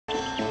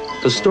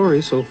The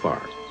story so far.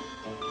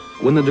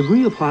 When the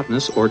degree of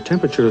hotness or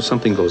temperature of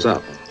something goes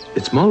up,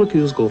 its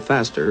molecules go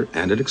faster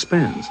and it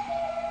expands.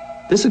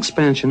 This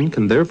expansion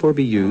can therefore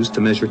be used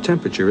to measure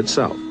temperature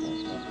itself.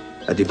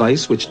 A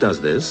device which does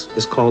this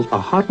is called a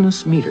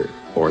hotness meter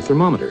or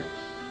thermometer.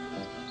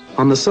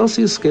 On the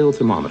Celsius scale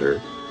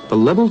thermometer, the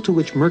level to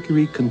which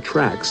mercury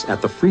contracts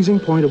at the freezing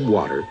point of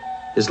water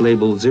is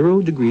labeled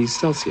 0 degrees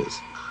Celsius,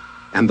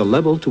 and the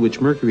level to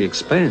which mercury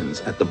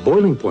expands at the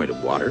boiling point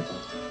of water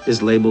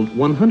is labeled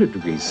 100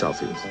 degrees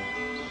Celsius.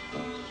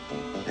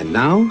 And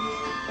now,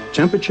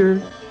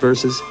 temperature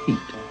versus heat.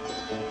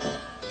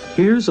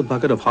 Here's a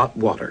bucket of hot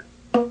water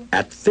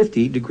at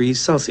 50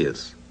 degrees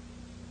Celsius.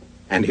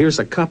 And here's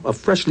a cup of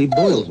freshly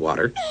boiled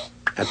water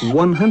at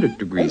 100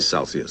 degrees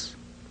Celsius.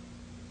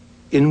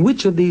 In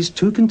which of these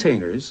two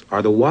containers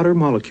are the water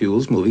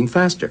molecules moving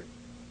faster?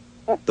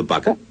 The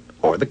bucket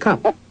or the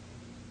cup?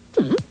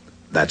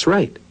 That's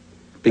right,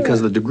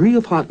 because the degree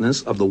of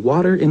hotness of the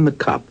water in the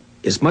cup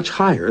is much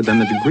higher than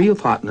the degree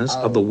of hotness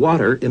of the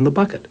water in the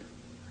bucket.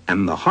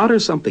 And the hotter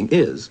something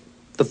is,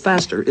 the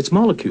faster its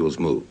molecules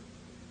move.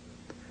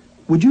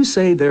 Would you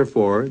say,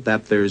 therefore,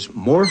 that there's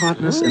more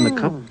hotness in the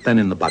cup than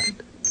in the bucket?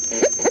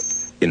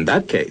 In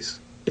that case,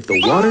 if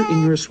the water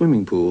in your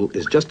swimming pool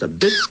is just a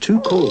bit too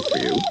cold for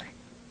you,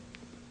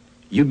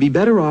 you'd be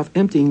better off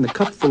emptying the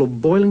cup full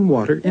of boiling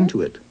water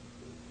into it,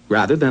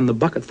 rather than the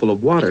bucket full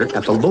of water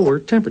at the lower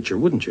temperature,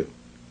 wouldn't you?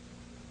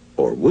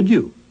 Or would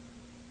you?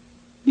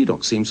 You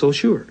don't seem so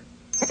sure.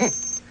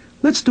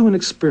 Let's do an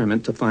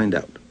experiment to find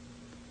out.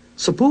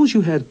 Suppose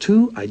you had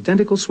two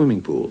identical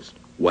swimming pools,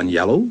 one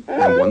yellow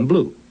and one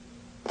blue.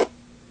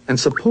 And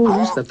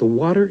suppose that the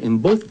water in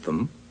both of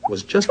them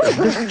was just a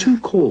bit too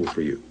cold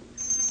for you.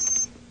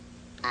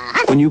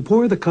 When you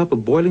pour the cup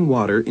of boiling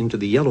water into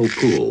the yellow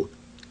pool,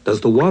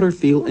 does the water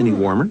feel any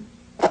warmer?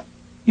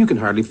 You can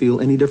hardly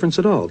feel any difference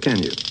at all,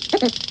 can you?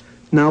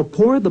 Now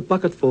pour the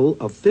bucketful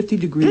of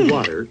 50-degree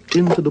water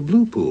into the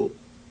blue pool.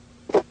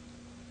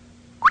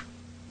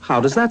 How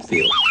does that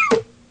feel?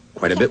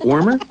 Quite a bit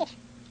warmer?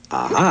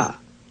 Aha!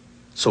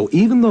 So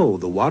even though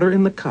the water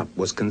in the cup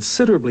was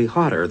considerably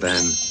hotter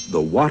than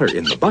the water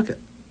in the bucket,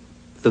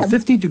 the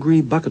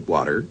 50-degree bucket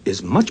water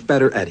is much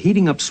better at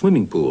heating up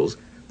swimming pools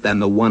than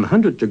the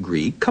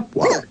 100-degree cup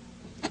water.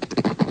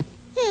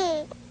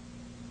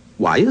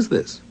 Why is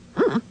this?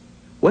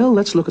 Well,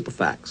 let's look at the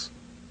facts.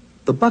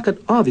 The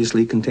bucket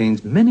obviously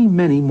contains many,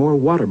 many more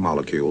water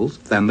molecules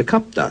than the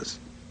cup does.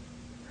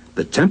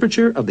 The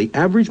temperature of the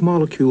average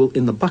molecule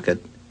in the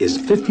bucket is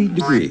 50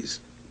 degrees,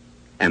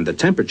 and the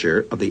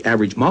temperature of the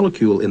average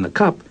molecule in the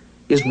cup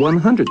is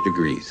 100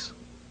 degrees.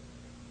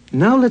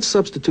 Now let's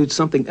substitute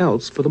something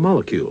else for the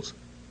molecules.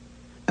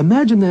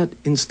 Imagine that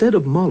instead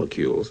of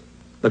molecules,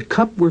 the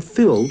cup were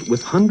filled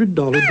with $100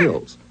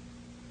 bills,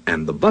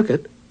 and the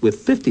bucket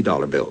with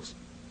 $50 bills.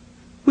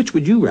 Which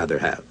would you rather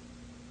have?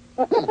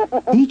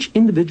 Each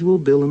individual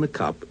bill in the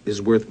cup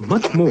is worth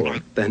much more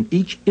than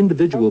each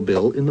individual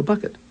bill in the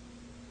bucket.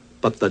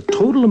 But the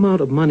total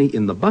amount of money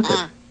in the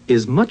bucket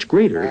is much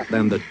greater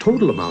than the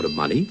total amount of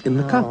money in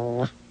the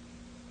cup.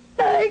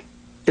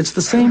 It's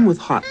the same with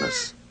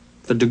hotness.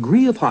 The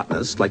degree of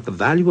hotness, like the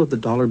value of the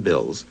dollar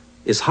bills,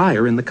 is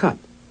higher in the cup.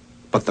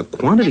 But the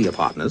quantity of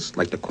hotness,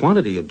 like the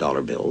quantity of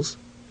dollar bills,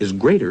 is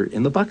greater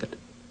in the bucket.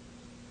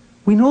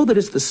 We know that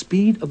it's the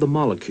speed of the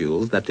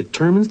molecules that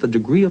determines the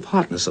degree of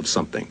hotness of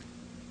something.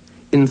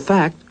 In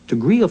fact,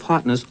 degree of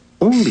hotness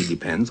only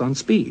depends on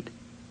speed.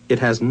 It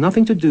has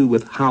nothing to do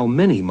with how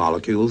many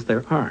molecules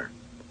there are.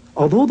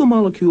 Although the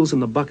molecules in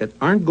the bucket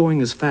aren't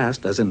going as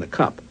fast as in the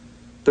cup,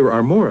 there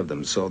are more of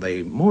them, so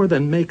they more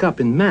than make up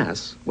in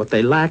mass what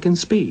they lack in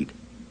speed.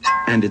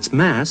 And it's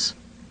mass,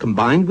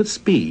 combined with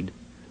speed,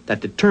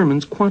 that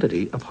determines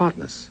quantity of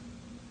hotness.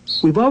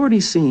 We've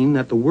already seen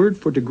that the word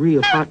for degree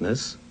of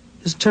hotness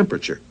is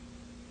temperature.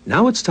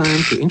 Now it's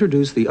time to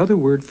introduce the other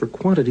word for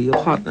quantity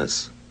of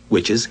hotness,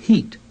 which is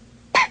heat.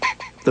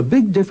 The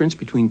big difference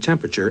between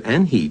temperature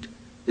and heat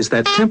is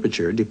that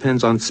temperature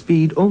depends on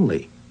speed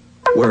only,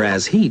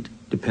 whereas heat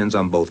depends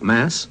on both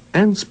mass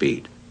and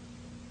speed.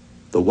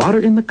 The water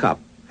in the cup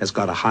has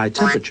got a high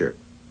temperature,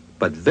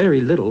 but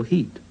very little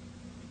heat.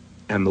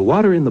 And the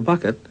water in the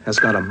bucket has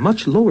got a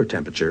much lower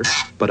temperature,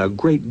 but a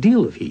great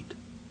deal of heat.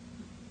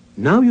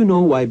 Now you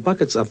know why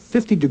buckets of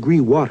 50-degree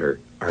water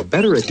are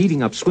better at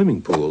heating up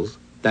swimming pools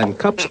than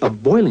cups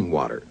of boiling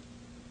water.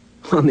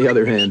 On the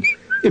other hand,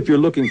 if you're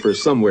looking for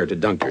somewhere to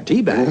dunk your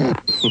tea bag...